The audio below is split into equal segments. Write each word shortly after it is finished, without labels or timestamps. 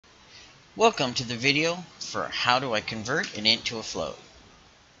Welcome to the video for how do I convert an int to a float.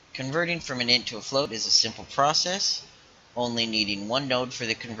 Converting from an int to a float is a simple process, only needing one node for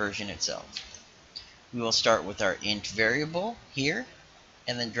the conversion itself. We will start with our int variable here,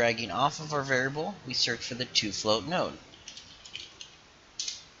 and then dragging off of our variable, we search for the toFloat node.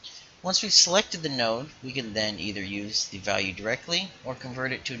 Once we've selected the node, we can then either use the value directly or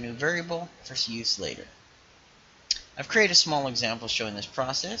convert it to a new variable for use later. I've created a small example showing this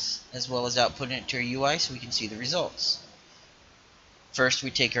process, as well as outputting it to our UI so we can see the results. First,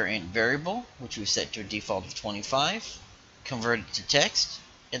 we take our int variable, which we set to a default of 25, convert it to text,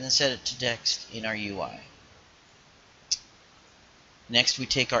 and then set it to text in our UI. Next, we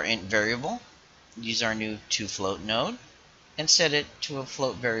take our int variable, use our new toFloat node, and set it to a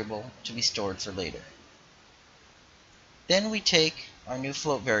float variable to be stored for later. Then we take our new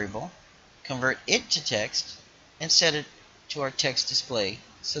float variable, convert it to text, and set it to our text display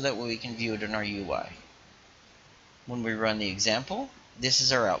so that we can view it in our UI. When we run the example, this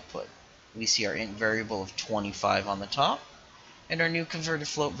is our output. We see our int variable of 25 on the top, and our new converted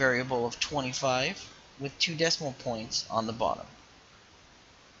float variable of 25 with 2 decimal points on the bottom.